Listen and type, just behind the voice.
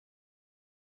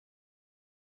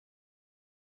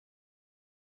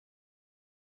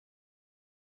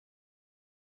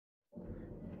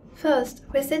First,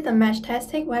 visit the Mesh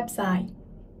Testing website.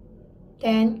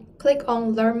 Then, click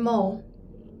on Learn More.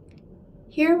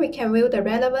 Here we can view the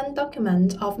relevant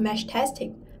documents of mesh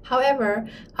testing. However,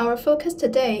 our focus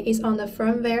today is on the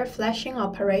firmware flashing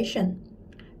operation.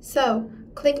 So,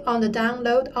 click on the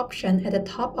Download option at the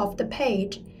top of the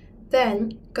page,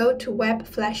 then go to Web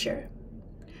Flasher.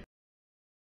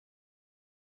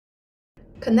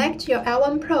 Connect your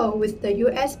L1 Pro with the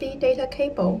USB data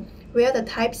cable via the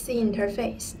Type-C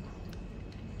interface.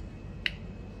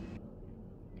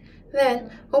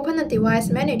 Then, open the Device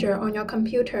Manager on your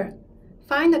computer.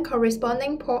 Find the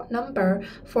corresponding port number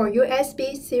for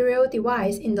USB serial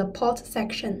device in the Port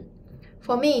section.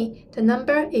 For me, the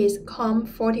number is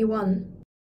COM41.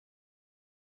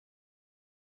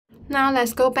 Now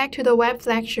let's go back to the Web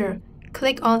Flasher.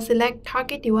 Click on Select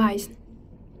Target Device.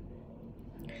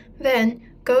 Then,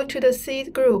 go to the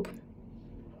Seed group.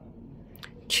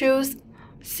 Choose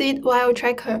Seed While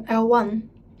Tracker L1.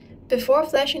 Before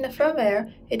flashing the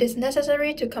firmware, it is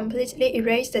necessary to completely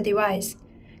erase the device.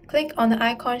 Click on the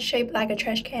icon shaped like a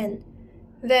trash can.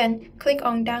 Then, click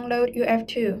on Download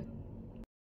UF2.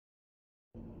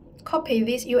 Copy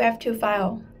this UF2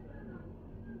 file.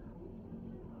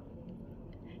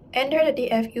 Enter the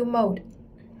DFU mode.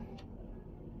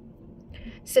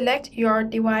 Select your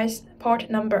device port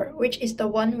number, which is the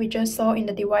one we just saw in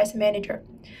the Device Manager.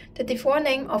 The default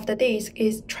name of the disk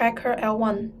is Tracker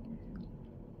L1.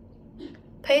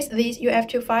 Paste this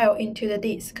UF2 file into the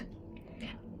disk.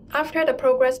 After the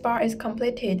progress bar is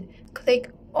completed,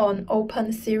 click on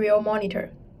Open Serial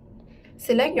Monitor.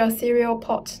 Select your serial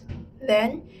port.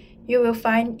 Then, you will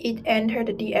find it enter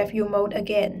the DFU mode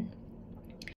again.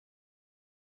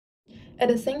 At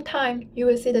the same time, you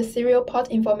will see the serial port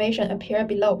information appear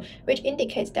below, which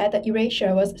indicates that the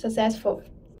erasure was successful.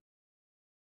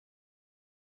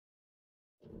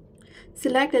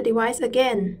 Select the device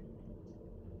again.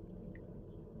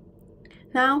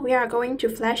 Now we are going to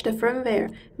flash the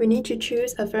firmware. We need to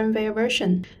choose a firmware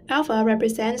version. Alpha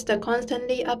represents the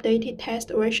constantly updated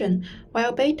test version,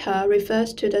 while beta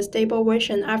refers to the stable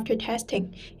version after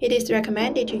testing. It is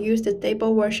recommended to use the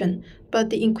stable version, but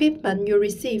the equipment you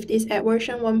received is at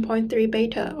version 1.3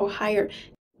 beta or higher.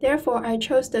 Therefore, I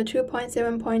chose the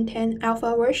 2.7.10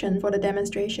 alpha version for the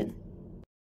demonstration.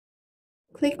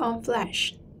 Click on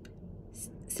Flash.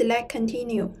 Select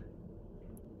Continue.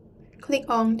 Click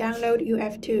on Download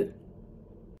UF2.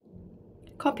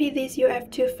 Copy this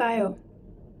UF2 file.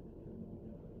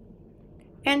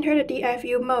 Enter the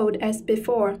DFU mode as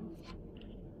before.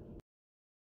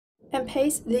 And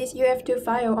paste this UF2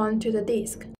 file onto the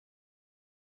disk.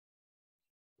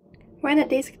 When the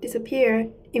disk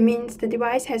disappears, it means the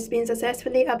device has been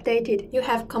successfully updated. You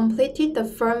have completed the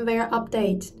firmware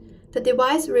update. The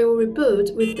device will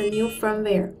reboot with the new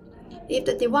firmware. If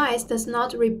the device does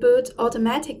not reboot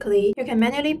automatically, you can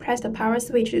manually press the power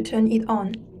switch to turn it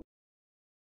on.